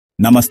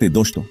Namaste,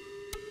 dosto.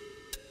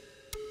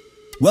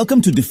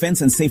 Welcome to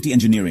Defense and Safety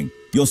Engineering,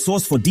 your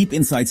source for deep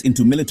insights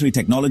into military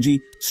technology,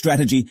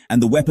 strategy,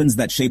 and the weapons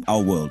that shape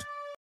our world.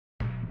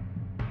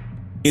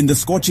 In the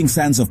scorching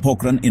sands of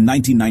Pokhran in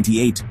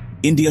 1998,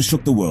 India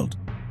shook the world.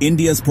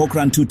 India's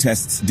Pokhran 2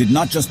 tests did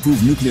not just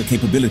prove nuclear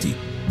capability,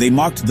 they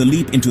marked the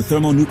leap into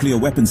thermonuclear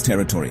weapons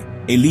territory,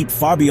 a leap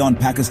far beyond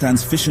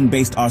Pakistan's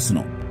fission-based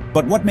arsenal.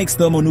 But what makes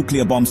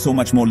thermonuclear bombs so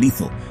much more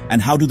lethal,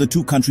 and how do the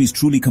two countries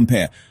truly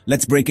compare?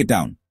 Let's break it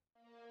down.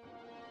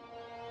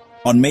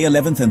 On May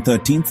 11th and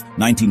 13th,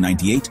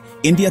 1998,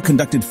 India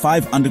conducted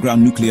 5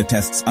 underground nuclear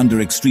tests under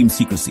extreme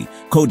secrecy,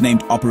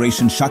 codenamed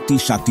Operation Shakti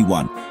Shakti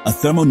 1, a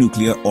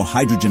thermonuclear or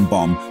hydrogen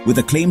bomb with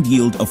a claimed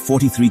yield of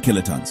 43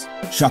 kilotons.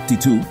 Shakti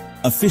 2,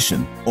 a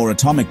fission or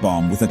atomic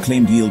bomb with a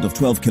claimed yield of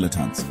 12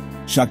 kilotons.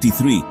 Shakti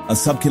 3, a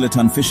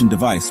sub-kiloton fission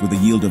device with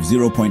a yield of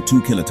 0.2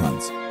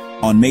 kilotons.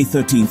 On May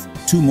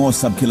 13th, 2 more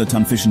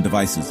sub-kiloton fission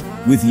devices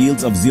with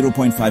yields of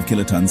 0.5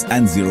 kilotons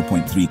and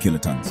 0.3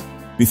 kilotons.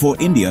 Before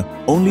India,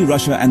 only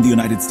Russia and the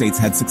United States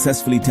had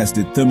successfully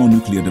tested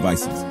thermonuclear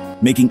devices,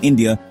 making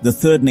India the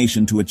third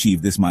nation to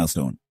achieve this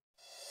milestone.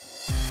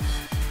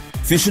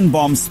 Fission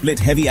bombs split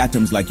heavy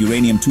atoms like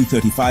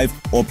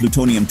uranium-235 or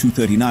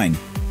plutonium-239,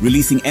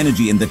 releasing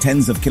energy in the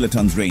tens of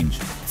kilotons range.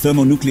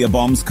 Thermonuclear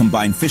bombs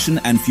combine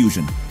fission and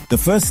fusion. The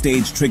first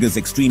stage triggers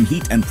extreme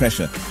heat and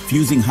pressure,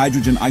 fusing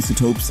hydrogen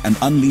isotopes and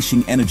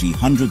unleashing energy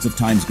hundreds of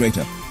times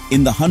greater,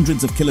 in the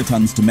hundreds of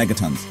kilotons to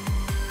megatons.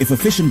 If a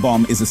fission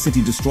bomb is a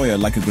city destroyer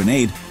like a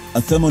grenade,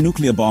 a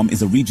thermonuclear bomb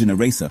is a region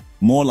eraser,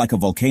 more like a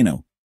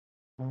volcano.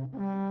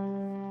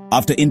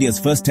 After India's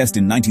first test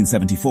in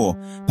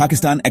 1974,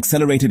 Pakistan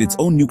accelerated its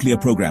own nuclear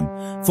program,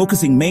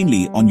 focusing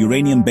mainly on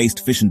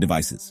uranium-based fission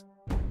devices.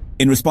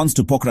 In response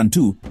to Pokhran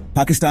 2,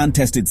 Pakistan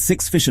tested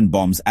 6 fission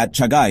bombs at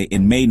Chagai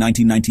in May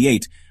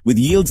 1998, with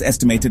yields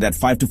estimated at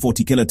 5 to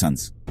 40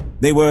 kilotons.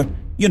 They were,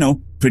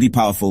 pretty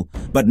powerful,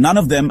 but none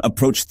of them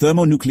approached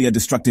thermonuclear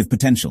destructive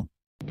potential.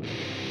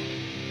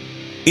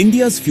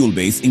 India's fuel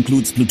base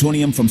includes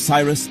plutonium from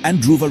Cyrus and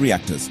Dhruva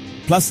reactors,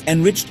 plus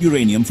enriched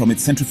uranium from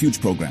its centrifuge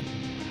program.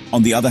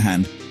 On the other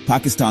hand,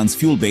 Pakistan's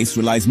fuel base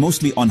relies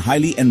mostly on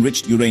highly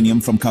enriched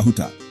uranium from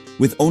Kahuta,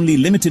 with only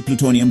limited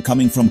plutonium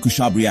coming from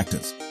Kushab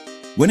reactors.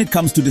 When it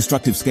comes to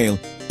destructive scale,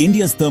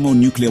 India's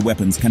thermonuclear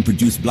weapons can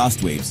produce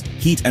blast waves,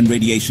 heat and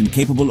radiation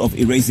capable of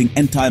erasing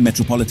entire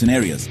metropolitan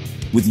areas,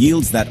 with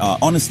yields that are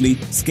honestly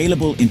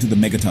scalable into the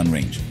megaton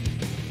range.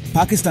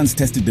 Pakistan's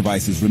tested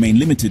devices remain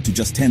limited to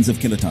just tens of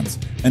kilotons,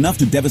 enough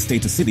to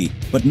devastate a city,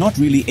 but not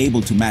really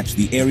able to match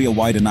the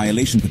area-wide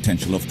annihilation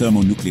potential of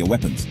thermonuclear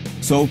weapons.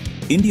 So,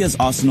 India's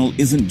arsenal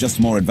isn't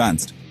just more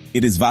advanced,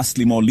 it is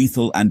vastly more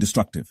lethal and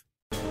destructive.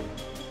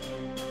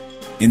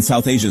 In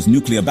South Asia's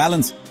nuclear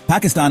balance,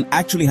 Pakistan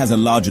actually has a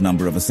larger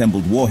number of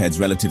assembled warheads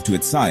relative to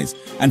its size,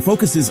 and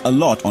focuses a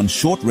lot on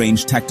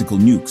short-range tactical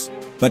nukes.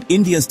 But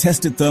India's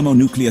tested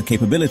thermonuclear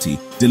capability,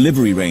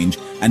 delivery range,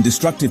 and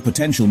destructive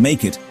potential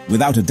make it,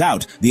 without a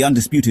doubt, the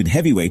undisputed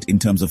heavyweight in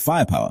terms of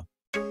firepower.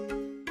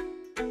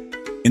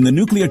 In the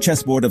nuclear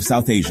chessboard of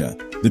South Asia,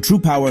 the true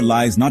power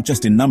lies not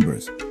just in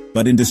numbers,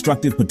 but in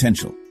destructive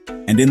potential.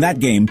 And in that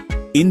game,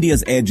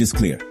 India's edge is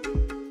clear.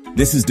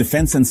 This is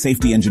Defense and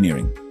Safety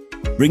Engineering,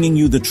 bringing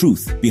you the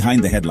truth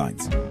behind the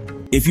headlines.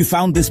 If you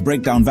found this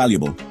breakdown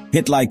valuable,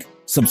 hit like,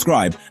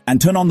 subscribe,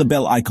 and turn on the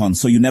bell icon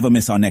so you never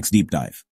miss our next deep dive.